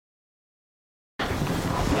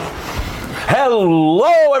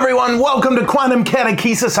Hello, everyone. Welcome to Quantum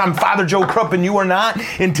Catechesis. I'm Father Joe Krupp, and you are not.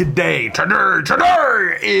 And today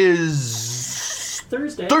is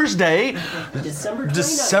Thursday,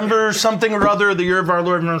 December something or other, the year of our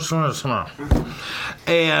Lord.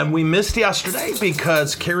 And we missed yesterday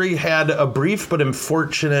because Carrie had an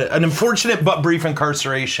unfortunate but brief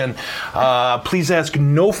incarceration. Please ask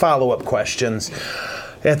no follow-up questions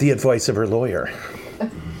at the advice of her lawyer.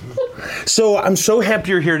 So I'm so happy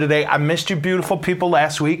you're here today. I missed you beautiful people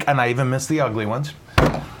last week, and I even missed the ugly ones.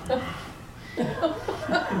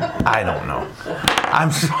 I don't know. I'm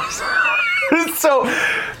so sorry. So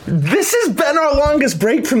this has been our longest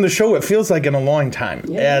break from the show. It feels like in a long time.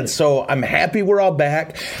 Yeah. And so I'm happy we're all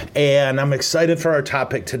back, and I'm excited for our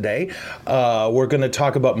topic today. We're going to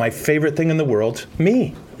talk about my favorite thing in the world,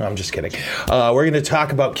 me. No, I'm just kidding. We're going to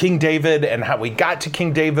talk about King David and how we got to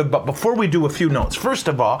King David. But before we do, a few notes. First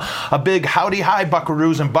of all, a big howdy hi,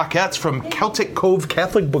 buckaroos and buckettes from Celtic Cove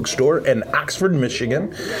Catholic Bookstore in Oxford,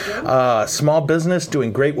 Michigan. Small business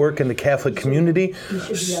doing great work in the Catholic community.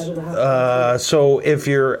 So if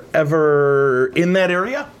you're ever in that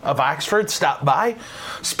area of Oxford, stop by,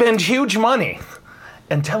 spend huge money,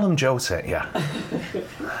 and tell them Joe sent you.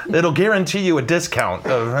 It'll guarantee you a discount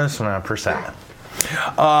of %.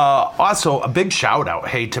 Also, a big shout out,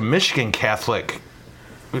 hey, to Michigan Catholic.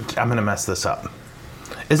 I'm going to mess this up.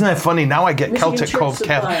 Isn't that funny? Now I get Celtic Cove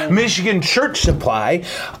Catholic. Michigan Church Supply,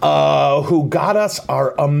 who got us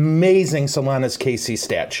our amazing Solanus Casey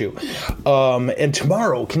statue. And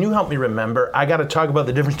tomorrow, can you help me remember? I got to talk about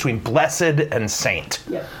the difference between blessed and saint.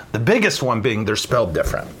 Yep. The biggest one being they're spelled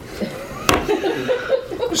different.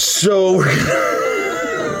 So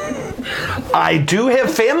I do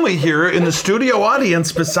have family here in the studio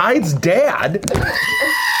audience besides Dad.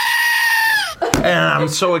 And I'm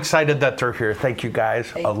so excited that they're here. Thank you,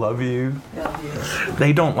 guys. I love you.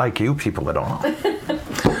 They don't like you people at all.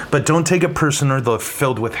 But don't take it personal. They're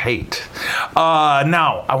filled with hate.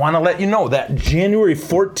 Now, I want to let you know that January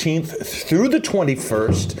 14th through the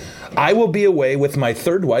 21st, I will be away with my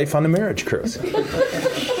third wife on a marriage cruise.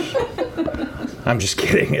 I'm just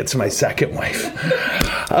kidding. It's my second wife.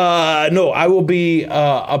 No, I will be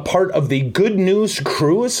a part of the Good News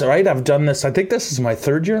Cruise, right? I've done this. I think this is my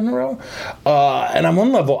third year in a row. And on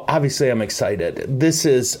one level, obviously, I'm excited. This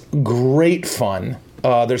is great fun.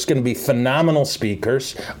 There's going to be phenomenal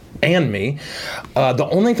speakers and me. The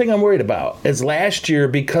only thing I'm worried about is last year,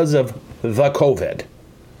 because of the COVID,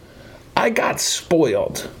 I got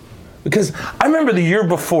spoiled. Because I remember the year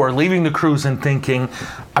before leaving the cruise and thinking,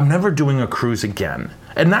 I'm never doing a cruise again.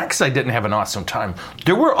 And not because I didn't have an awesome time.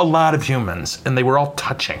 There were a lot of humans, and they were all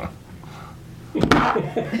touching. Do you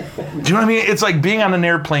know what I mean? It's like being on an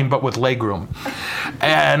airplane, but with legroom.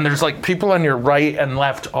 And there's like people on your right and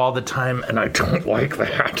left all the time, and I don't like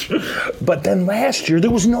that. But then last year, there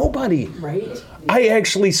was nobody. Right. I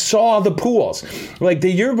actually saw the pools. Like the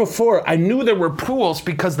year before, I knew there were pools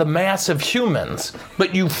because the mass of humans,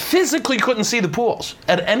 but you physically couldn't see the pools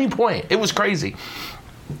at any point. It was crazy.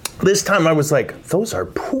 This time I was like, those are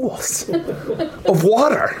pools of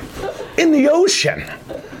water in the ocean.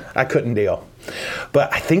 I couldn't deal.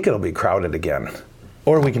 But I think it'll be crowded again.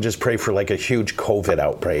 Or we can just pray for like a huge COVID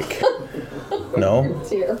outbreak. No?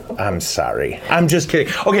 I'm sorry. I'm just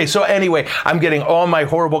kidding. Okay, so anyway, I'm getting all my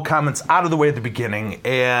horrible comments out of the way at the beginning.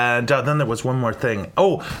 And then there was one more thing.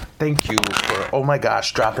 Oh, thank you for, oh my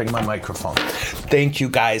gosh, dropping my microphone. Thank you,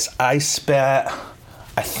 guys. I spent,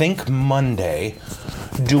 I think, Monday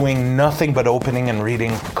doing nothing but opening and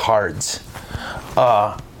reading cards.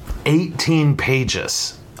 18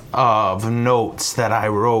 pages of notes that I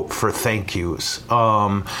wrote for thank yous.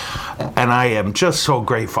 And I am just so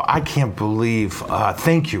grateful. I can't believe,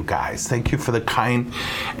 thank you guys. Thank you for the kind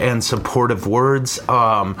and supportive words.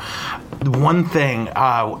 One thing,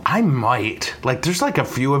 I might, like there's like a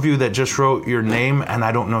few of you that just wrote your name and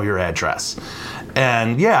I don't know your address.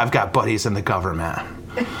 And yeah, I've got buddies in the government,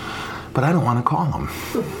 but I don't want to call them.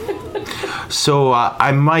 So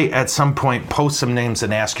I might at some point post some names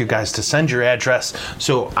and ask you guys to send your address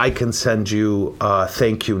so I can send you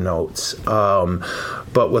thank you notes.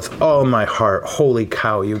 But with all my heart, holy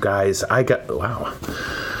cow, you guys, wow,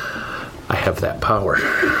 I have that power.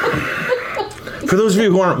 For those of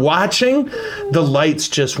you who aren't watching, the lights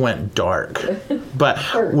just went dark. But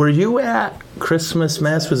were you at Christmas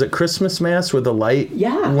Mass? Was it Christmas Mass where the light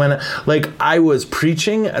went? Like I was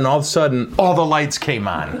preaching and all of a sudden all the lights came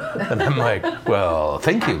on. And I'm like, well,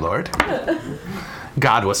 thank you, Lord.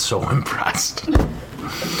 God was so impressed.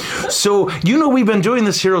 So, you know, we've been doing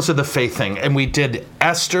this Heroes of the Faith thing, and we did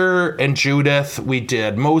Esther and Judith, we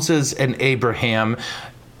did Moses and Abraham.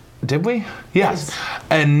 Did we? Yes.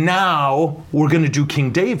 And now we're going to do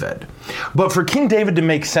King David. But for King David to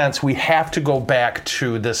make sense, we have to go back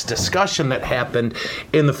to this discussion that happened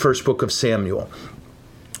in the first book of Samuel.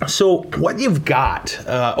 So what you've got,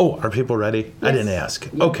 are people ready? Yes. I didn't ask.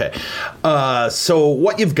 Yeah. Okay. So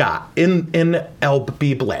what you've got in El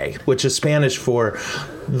Bible, which is Spanish for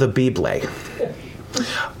the Bible,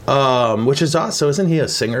 which is also, isn't he a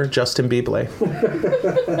singer, Justin Bieber?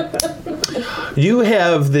 You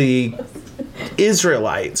have the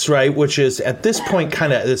Israelites, right, which is at this point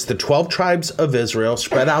it's the 12 tribes of Israel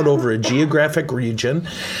spread out over a geographic region,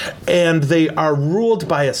 and they are ruled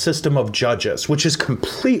by a system of judges, which is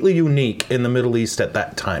completely unique in the Middle East at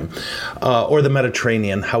that time, or the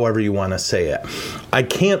Mediterranean, however you want to say it. I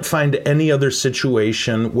can't find any other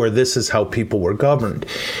situation where this is how people were governed.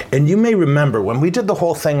 And you may remember when we did the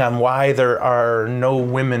whole thing on why there are no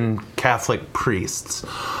women Catholic priests,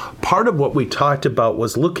 part of what we talked about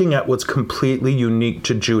was looking at what's completely unique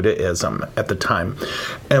to Judaism at the time.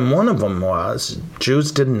 And one of them was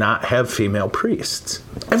Jews did not have female priests.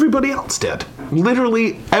 Everybody else did.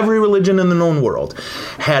 Literally every religion in the known world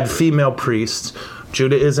had female priests.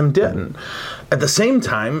 Judaism didn't. At the same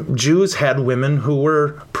time, Jews had women who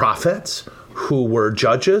were prophets, who were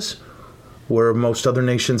judges, where most other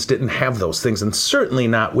nations didn't have those things, and certainly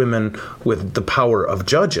not women with the power of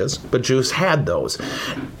judges, but Jews had those.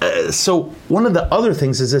 So one of the other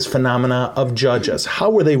things is this phenomena of judges. How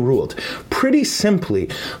were they ruled? Pretty simply,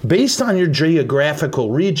 based on your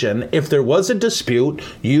geographical region, if there was a dispute,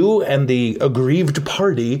 you and the aggrieved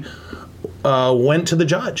party went to the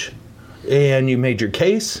judge, and you made your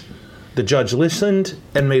case, the judge listened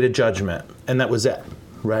and made a judgment, and that was it.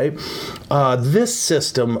 Right? This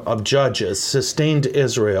system of judges sustained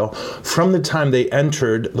Israel from the time they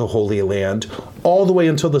entered the Holy Land all the way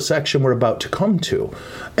until the section we're about to come to.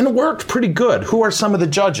 And it worked pretty good. Who are some of the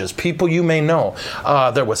judges? People you may know.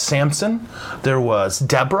 There was Samson. There was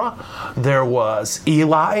Deborah. There was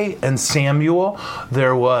Eli and Samuel.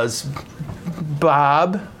 There was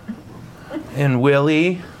Bob and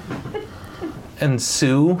Willie and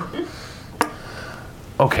Sue.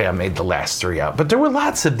 Okay, I made the last three out. But there were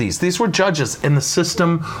lots of these. These were judges, and the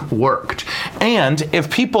system worked. And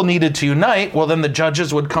if people needed to unite, well, then the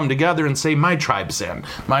judges would come together and say, my tribe's in,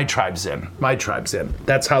 my tribe's in, my tribe's in.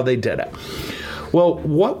 That's how they did it. Well,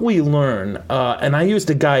 what we learn, and I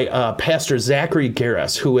used a guy, Pastor Zachary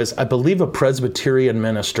Garris, who is, I believe, a Presbyterian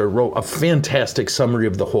minister, wrote a fantastic summary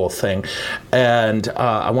of the whole thing. And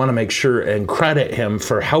I want to make sure and credit him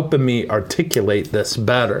for helping me articulate this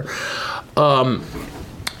better.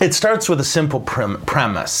 It starts with a simple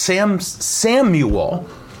premise. Samuel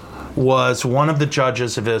was one of the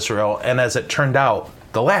judges of Israel, and as it turned out,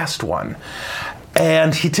 the last one.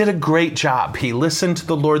 And he did a great job. He listened to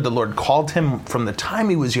the Lord. The Lord called him from the time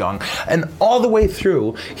he was young. And all the way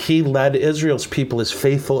through, he led Israel's people as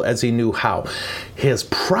faithful as he knew how. His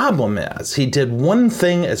problem is, he did one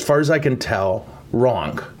thing, as far as I can tell,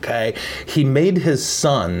 wrong. Okay? He made his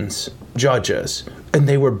sons judges, and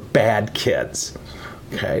they were bad kids.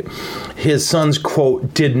 Okay. His sons,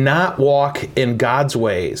 quote, did not walk in God's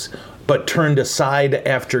ways, but turned aside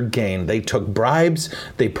after gain. They took bribes.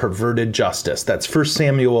 They perverted justice. That's 1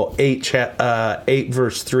 Samuel 8,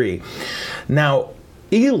 verse 3. Now,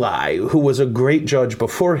 Eli, who was a great judge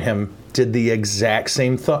before him, did the exact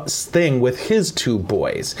same thing with his two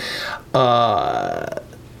boys.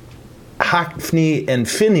 Hophni and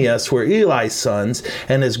Phinehas were Eli's sons,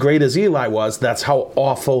 and as great as Eli was, that's how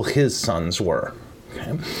awful his sons were.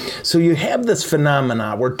 Okay. So you have this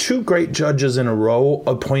phenomena where two great judges in a row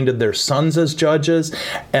appointed their sons as judges,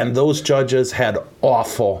 and those judges had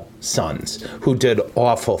awful sons who did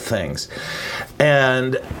awful things.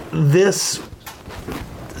 And this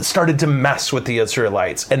started to mess with the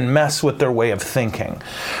Israelites and mess with their way of thinking.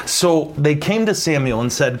 So they came to Samuel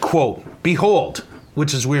and said, quote, behold,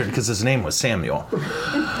 which is weird because his name was Samuel.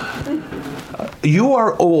 You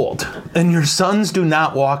are old, and your sons do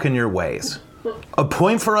not walk in your ways.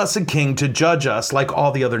 Appoint for us a king to judge us like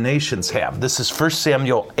all the other nations have. This is 1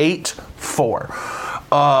 Samuel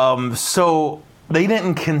 8:4. So they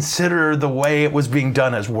didn't consider the way it was being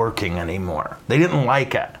done as working anymore. They didn't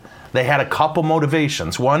like it. They had a couple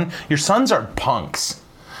motivations. One, your sons are punks,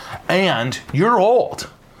 and you're old.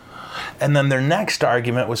 And then their next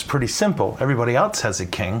argument was pretty simple. Everybody else has a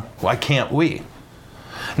king. Why can't we?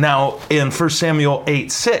 Now, in 1 Samuel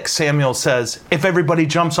 8:6, Samuel says, if everybody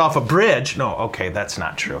jumps off a bridge... No, okay, that's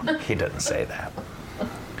not true. He didn't say that.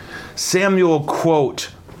 Samuel,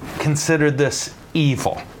 quote, considered this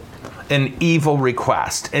evil, an evil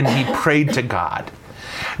request, and he prayed to God.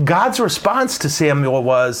 God's response to Samuel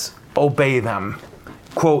was, obey them.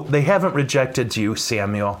 quote, they haven't rejected you,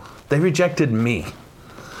 Samuel. They rejected me.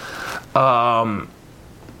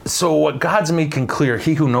 So what God's making clear,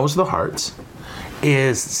 he who knows the hearts,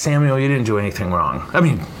 is, Samuel, you didn't do anything wrong. I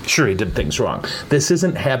mean, sure, he did things wrong. This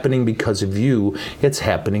isn't happening because of you. It's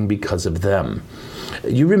happening because of them.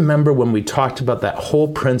 You remember when we talked about that whole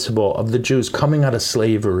principle of the Jews coming out of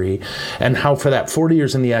slavery and how for that 40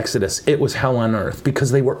 years in the Exodus, it was hell on earth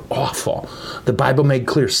because they were awful. The Bible made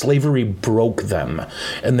clear slavery broke them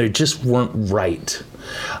and they just weren't right.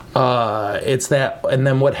 It's that, and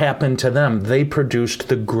then what happened to them? They produced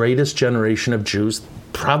the greatest generation of Jews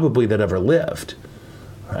probably that ever lived.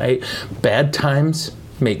 Right? Bad times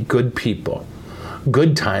make good people.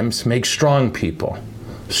 Good times make strong people.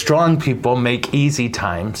 Strong people make easy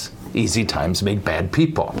times. Easy times make bad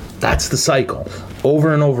people. That's the cycle,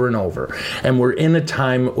 over and over and over. And we're in a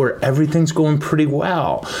time where everything's going pretty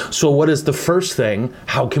well. So what is the first thing?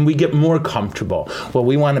 How can we get more comfortable? Well,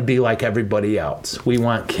 we want to be like everybody else. We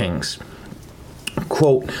want kings.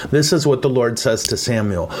 Quote, this is what the Lord says to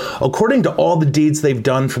Samuel. According to all the deeds they've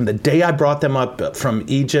done from the day I brought them up from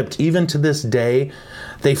Egypt, even to this day,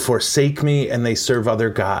 they forsake me and they serve other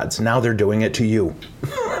gods. Now they're doing it to you.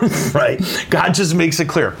 Right? God just makes it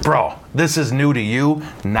clear, bro, this is new to you,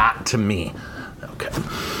 not to me. Okay.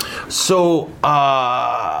 So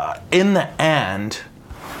in the end,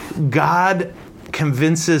 God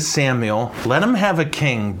convinces Samuel, let him have a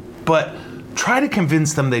king, but try to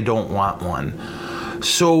convince them they don't want one.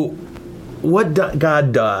 So what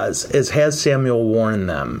God does is has Samuel warn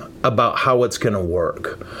them about how it's going to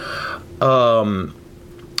work.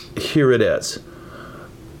 Here it is.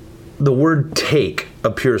 The word take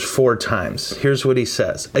appears 4 times. Here's what he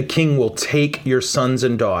says. A king will take your sons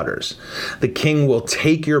and daughters. The king will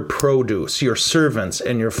take your produce, your servants,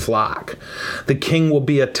 and your flock. The king will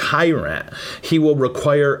be a tyrant. He will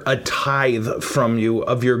require a tithe from you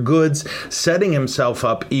of your goods, setting himself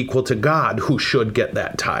up equal to God, who should get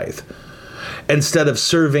that tithe. Instead of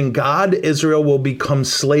serving God, Israel will become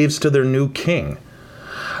slaves to their new king.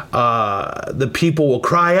 The people will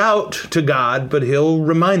cry out to God, but he'll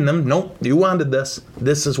remind them, nope, you wanted this.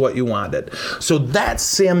 This is what you wanted. So that's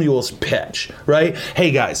Samuel's pitch, right?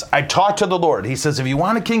 Hey guys, I talked to the Lord. He says, if you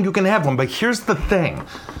want a king, you can have one. But here's the thing.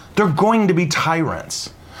 They're going to be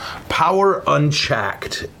tyrants. Power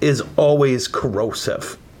unchecked is always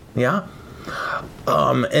corrosive. Yeah?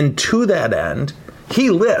 And to that end, he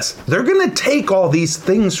lists, they're going to take all these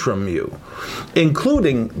things from you,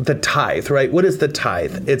 including the tithe, right? What is the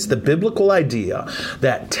tithe? It's the biblical idea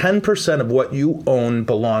that 10% of what you own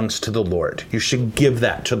belongs to the Lord. You should give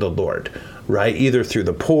that to the Lord, right? Either through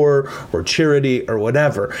the poor or charity or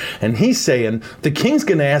whatever. And he's saying the king's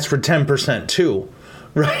going to ask for 10% too,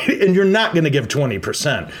 right? And you're not going to give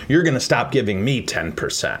 20%. You're going to stop giving me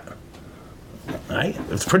 10%. Right?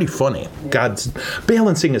 It's pretty funny. God's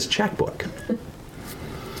balancing his checkbook.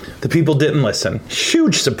 The people didn't listen.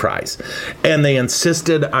 Huge surprise. And they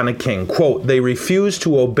insisted on a king. Quote, they refused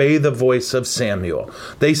to obey the voice of Samuel.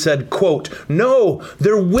 They said, quote, no,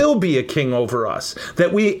 there will be a king over us,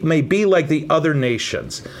 that we may be like the other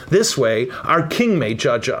nations. This way, our king may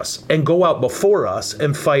judge us and go out before us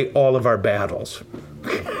and fight all of our battles.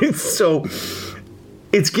 So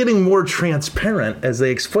it's getting more transparent as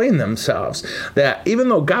they explain themselves that even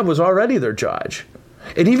though God was already their judge,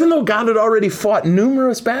 and even though God had already fought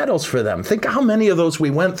numerous battles for them, think how many of those we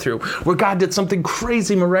went through where God did something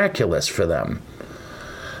crazy miraculous for them.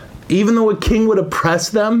 Even though a king would oppress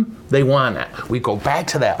them, they want it. We go back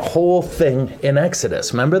to that whole thing in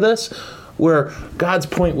Exodus. Remember this? Where God's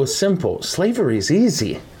point was simple. Slavery is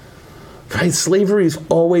easy. Right? Slavery is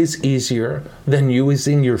always easier than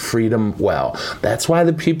using your freedom well. That's why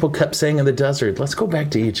the people kept saying in the desert, let's go back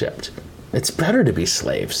to Egypt. It's better to be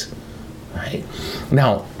slaves. Right?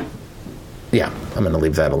 Now, yeah, I'm going to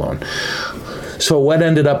leave that alone. So what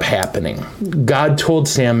ended up happening? God told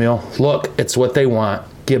Samuel, look, it's what they want.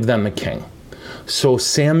 Give them a king. So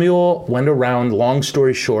Samuel went around, long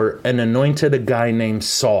story short, and anointed a guy named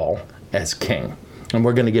Saul as king. And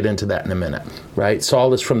we're going to get into that in a minute, right?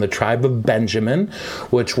 Saul is from the tribe of Benjamin,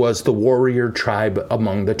 which was the warrior tribe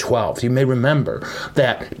among the 12. You may remember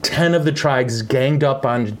that 10 of the tribes ganged up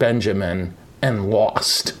on Benjamin and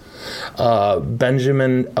lost.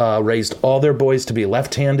 Benjamin raised all their boys to be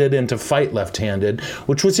left-handed and to fight left-handed,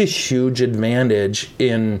 which was a huge advantage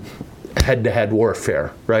in head-to-head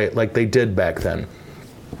warfare, right? Like they did back then.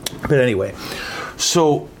 But anyway,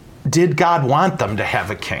 so did God want them to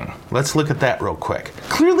have a king? Let's look at that real quick.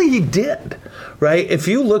 Clearly he did, right? If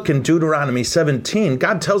you look in Deuteronomy 17,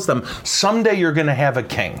 God tells them, someday you're going to have a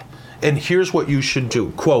king. And here's what you should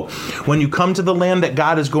do. Quote, when you come to the land that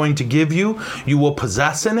God is going to give you, you will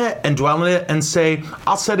possess in it and dwell in it and say,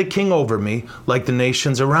 I'll set a king over me like the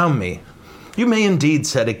nations around me. You may indeed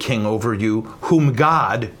set a king over you, whom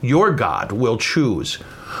God, your God, will choose.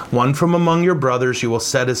 One from among your brothers you will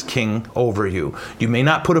set as king over you. You may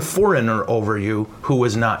not put a foreigner over you who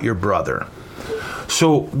is not your brother.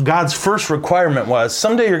 So God's first requirement was,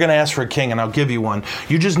 someday you're going to ask for a king and I'll give you one.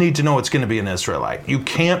 You just need to know it's going to be an Israelite. You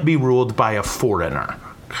can't be ruled by a foreigner.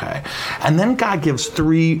 Okay. And then God gives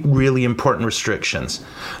 3 really important restrictions.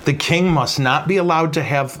 The king must not be allowed to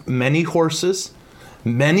have many horses,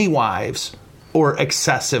 many wives, or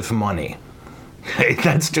excessive money. Okay,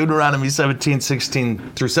 that's Deuteronomy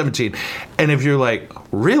 17:16-17. And if you're like,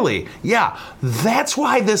 really? Yeah, that's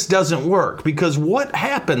why this doesn't work. Because what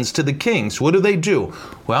happens to the kings? What do?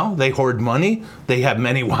 Well, they hoard money, they have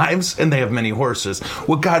many wives, and they have many horses.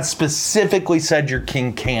 What God specifically said your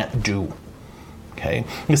king can't do. Okay,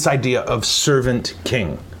 this idea of servant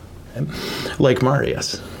king. Okay? Like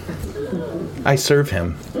Marius. I serve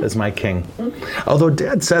him as my king. Although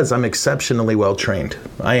Dad says I'm exceptionally well trained.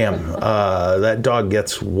 I am. That dog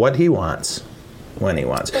gets what he wants when he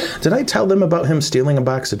wants. Did I tell them about him stealing a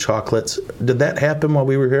box of chocolates? Did that happen while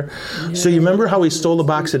we were here? Yeah. So you remember how he stole a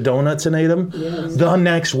box of donuts and ate them? Yes. The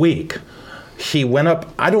next week, he went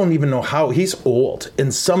up, I don't even know how, he's old,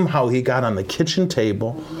 and somehow he got on the kitchen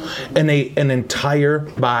table and ate an entire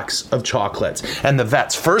box of chocolates. And the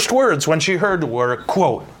vet's first words when she heard were,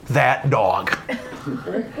 quote, that dog.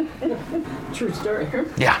 True story.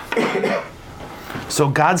 Yeah. So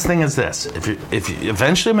God's thing is this. If you,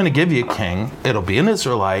 eventually I'm going to give you a king, it'll be an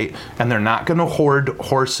Israelite, and they're not going to hoard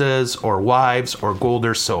horses or wives or gold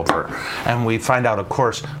or silver. And we find out, of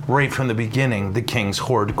course, right from the beginning, the kings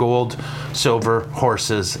hoard gold, silver,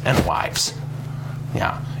 horses, and wives.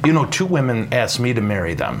 Yeah. 2 women asked me to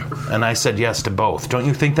marry them, and I said yes to both. Don't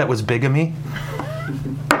you think that was bigamy?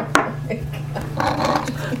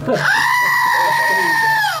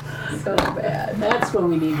 So bad. That's when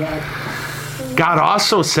we need that. God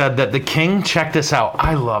also said that the king, check this out.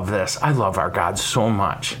 I love this. I love our God so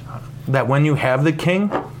much. That when you have the king,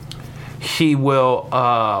 he will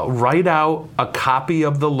write out a copy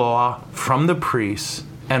of the law from the priests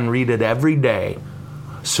and read it every day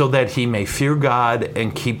so that he may fear God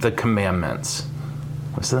and keep the commandments.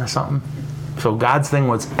 Isn't that something? So God's thing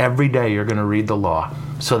was every day you're going to read the law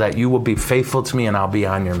so that you will be faithful to me and I'll be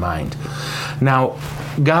on your mind. Now,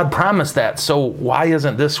 God promised that, so why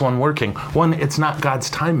isn't this one working? One, it's not God's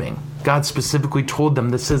timing. God specifically told them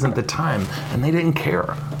this isn't the time, and they didn't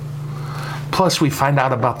care. Plus, we find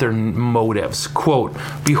out about their motives. Quote,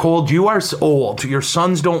 behold, you are old. Your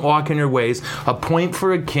sons don't walk in your ways. Appoint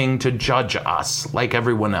for a king to judge us like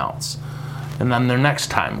everyone else. And then their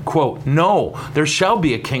next time, quote, no, there shall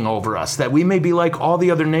be a king over us, that we may be like all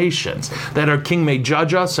the other nations, that our king may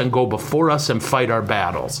judge us and go before us and fight our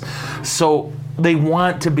battles. So they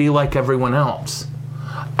want to be like everyone else.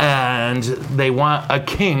 And they want a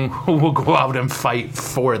king who will go out and fight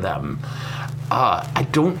for them. I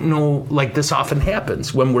don't know, like this often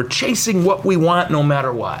happens when we're chasing what we want no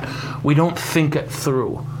matter what. We don't think it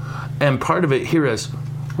through. And part of it here is,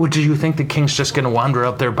 well, do you think the king's just going to wander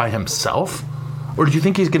out there by himself? Or do you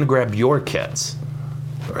think he's going to grab your kids?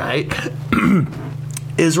 Right?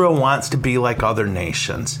 Israel wants to be like other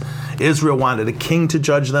nations. Israel wanted a king to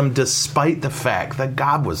judge them despite the fact that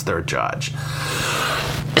God was their judge.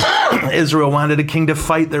 Israel wanted a king to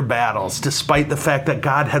fight their battles despite the fact that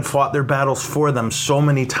God had fought their battles for them so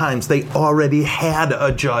many times. They already had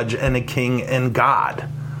a judge and a king in God.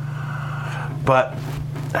 But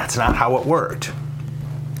that's not how it worked.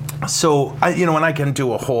 So, and I can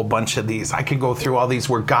do a whole bunch of these. I could go through all these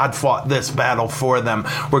where God fought this battle for them,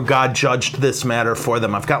 where God judged this matter for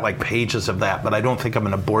them. I've got like pages of that, but I don't think I'm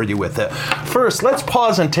going to bore you with it. First, let's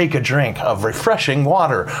pause and take a drink of refreshing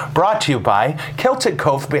water, brought to you by Celtic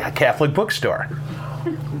Cove Catholic Bookstore.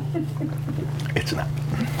 It's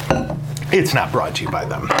not brought to you by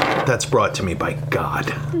them. That's brought to me by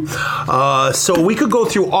God. So we could go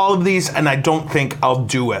through all of these, and I don't think I'll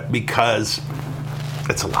do it because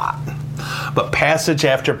it's a lot. But passage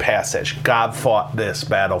after passage, God fought this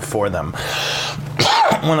battle for them.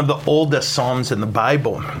 One of the oldest Psalms in the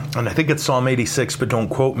Bible, and I think it's Psalm 86, but don't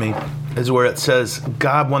quote me, is where it says,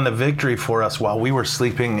 God won the victory for us while we were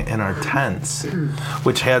sleeping in our tents,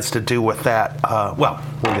 which has to do with that. We'll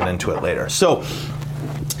get into it later. So,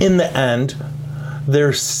 in the end,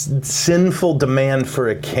 their sinful demand for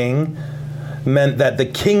a king meant that the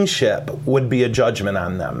kingship would be a judgment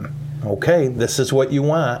on them. Okay, this is what you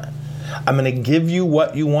want. I'm going to give you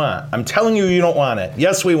what you want. I'm telling you don't want it.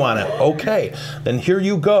 Yes, we want it. Okay, then here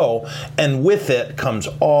you go. And with it comes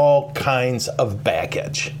all kinds of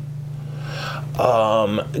baggage.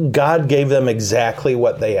 God gave them exactly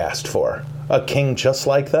what they asked for. A king just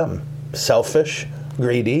like them. Selfish,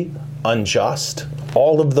 greedy, unjust,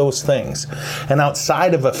 all of those things. And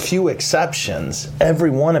outside of a few exceptions, every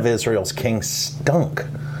one of Israel's kings stunk.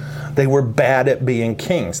 They were bad at being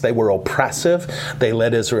kings. They were oppressive. They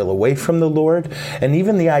led Israel away from the Lord. And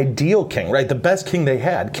even the ideal king, right, the best king they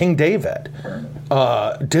had, King David,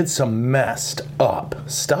 did some messed up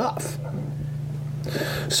stuff.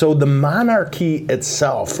 So the monarchy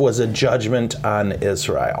itself was a judgment on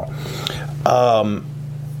Israel.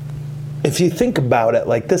 If you think about it,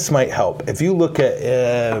 like this might help. If you look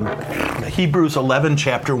at Hebrews 11,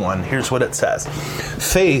 chapter 1, here's what it says.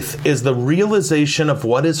 Faith is the realization of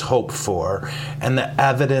what is hoped for and the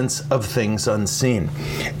evidence of things unseen.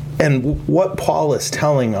 And what Paul is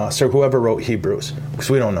telling us, or whoever wrote Hebrews,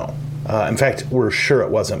 because we don't know. In fact, we're sure it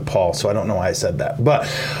wasn't Paul, so I don't know why I said that. But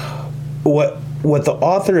what the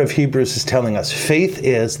author of Hebrews is telling us, faith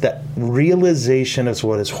is that realization is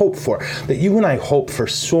what is hoped for. That you and I hope for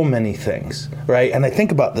so many things, right? And I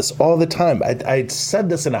think about this all the time. I said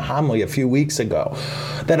this in a homily a few weeks ago,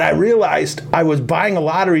 that I realized I was buying a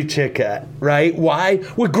lottery ticket, right? Why?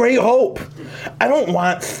 With great hope. I don't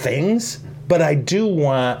want things, but I do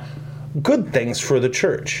want good things for the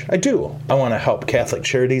church. I do. I want to help Catholic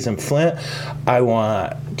Charities in Flint. I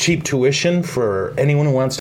want cheap tuition for anyone who wants